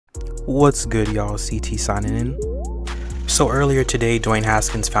What's good, y'all? CT signing in. So earlier today, Dwayne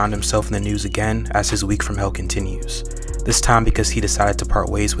Haskins found himself in the news again as his week from hell continues. This time because he decided to part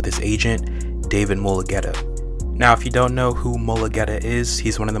ways with his agent, David Mulugeta. Now, if you don't know who Mulugeta is,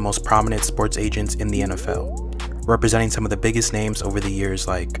 he's one of the most prominent sports agents in the NFL, representing some of the biggest names over the years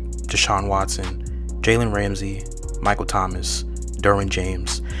like Deshaun Watson, Jalen Ramsey, Michael Thomas, Derwin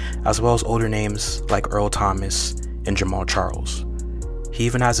James, as well as older names like Earl Thomas and Jamal Charles. He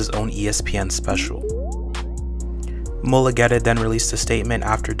even has his own ESPN special. Mulugeta then released a statement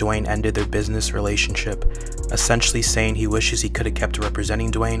after Dwayne ended their business relationship, essentially saying he wishes he could have kept representing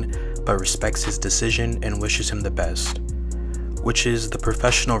Dwayne, but respects his decision and wishes him the best, which is the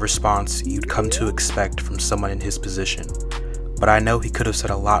professional response you'd come to expect from someone in his position. But I know he could have said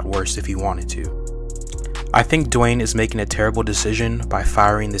a lot worse if he wanted to. I think Dwayne is making a terrible decision by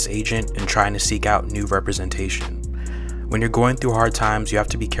firing this agent and trying to seek out new representation. When you're going through hard times, you have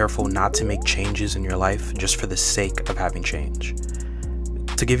to be careful not to make changes in your life just for the sake of having change.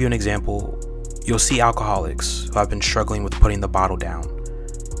 To give you an example, you'll see alcoholics who have been struggling with putting the bottle down.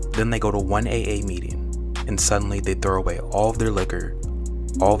 Then they go to one AA meeting and suddenly they throw away all of their liquor,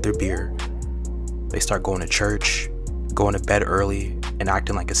 all of their beer. They start going to church, going to bed early, and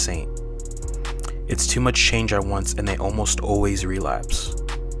acting like a saint. It's too much change at once and they almost always relapse.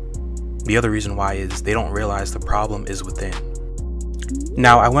 The other reason why is they don't realize the problem is within.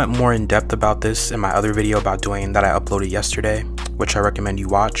 Now, I went more in depth about this in my other video about Dwayne that I uploaded yesterday, which I recommend you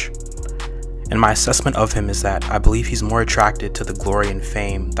watch. And my assessment of him is that I believe he's more attracted to the glory and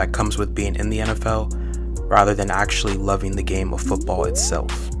fame that comes with being in the NFL rather than actually loving the game of football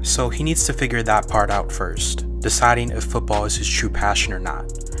itself. So he needs to figure that part out first, deciding if football is his true passion or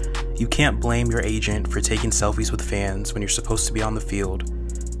not. You can't blame your agent for taking selfies with fans when you're supposed to be on the field,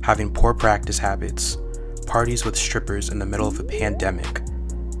 having poor practice habits, parties with strippers in the middle of a pandemic,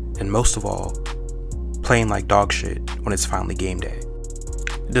 and most of all, playing like dog shit when it's finally game day.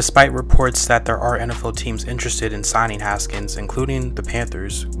 Despite reports that there are NFL teams interested in signing Haskins, including the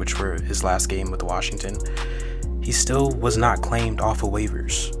Panthers, which were his last game with Washington, he still was not claimed off of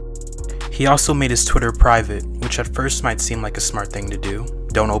waivers. He also made his Twitter private, which at first might seem like a smart thing to do.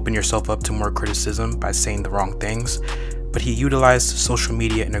 Don't open yourself up to more criticism by saying the wrong things, but he utilized social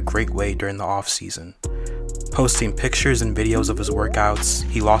media in a great way during the off season. Posting pictures and videos of his workouts,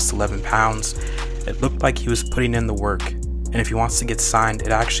 he lost 11 pounds. It looked like he was putting in the work, and if he wants to get signed, it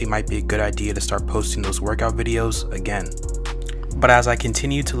actually might be a good idea to start posting those workout videos again. But as I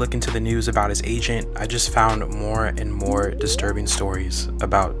continued to look into the news about his agent, I just found more and more disturbing stories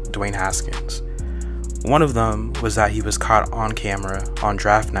about Dwayne Haskins. One of them was that he was caught on camera on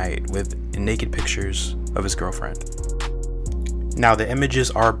draft night with naked pictures of his girlfriend. Now the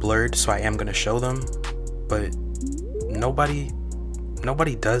images are blurred, so I am going to show them, but nobody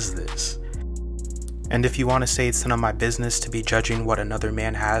does this. And if you want to say it's none of my business to be judging what another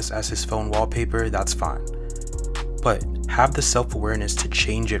man has as his phone wallpaper, that's fine. But have the self-awareness to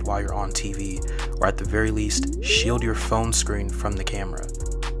change it while you're on TV, or at the very least, shield your phone screen from the camera.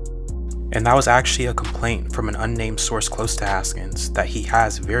 And that was actually a complaint from an unnamed source close to Haskins, that he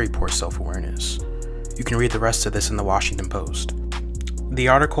has very poor self-awareness. You can read the rest of this in the Washington Post. The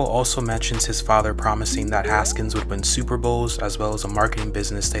article also mentions his father promising that Haskins would win Super Bowls, as well as a marketing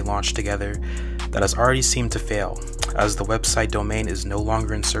business they launched together that has already seemed to fail, as the website domain is no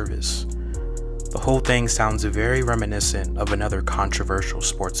longer in service. The whole thing sounds very reminiscent of another controversial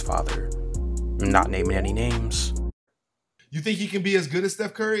sports father. I'm not naming any names. You think he can be as good as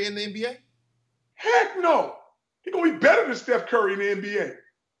Steph Curry in the NBA? Heck no! He's going to be better than Steph Curry in the NBA.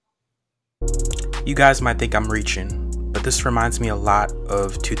 You guys might think I'm reaching, but this reminds me a lot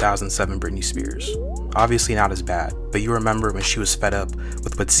of 2007 Britney Spears. Obviously not as bad, but you remember when she was fed up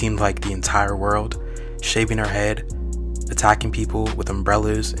with what seemed like the entire world, shaving her head, attacking people with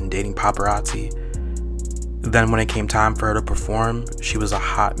umbrellas, and dating paparazzi. Then when it came time for her to perform, she was a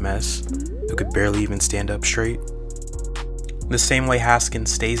hot mess who could barely even stand up straight. The same way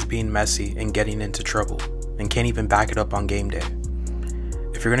Haskins stays being messy and getting into trouble, and can't even back it up on game day.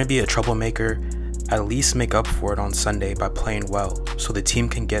 If you're going to be a troublemaker, at least make up for it on Sunday by playing well, so the team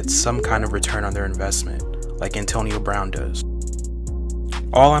can get some kind of return on their investment, like Antonio Brown does.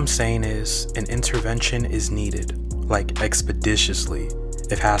 All I'm saying is, an intervention is needed, like expeditiously,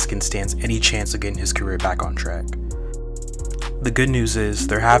 if Haskins stands any chance of getting his career back on track. The good news is,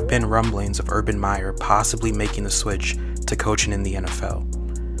 there have been rumblings of Urban Meyer possibly making the switch to coaching in the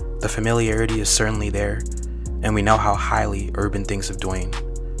NFL. The familiarity is certainly there, and we know how highly Urban thinks of Dwayne.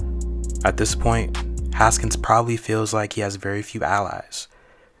 At this point, Haskins probably feels like he has very few allies.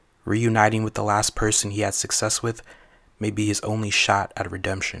 Reuniting with the last person he had success with may be his only shot at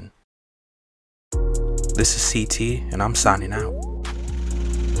redemption. This is CT, and I'm signing out.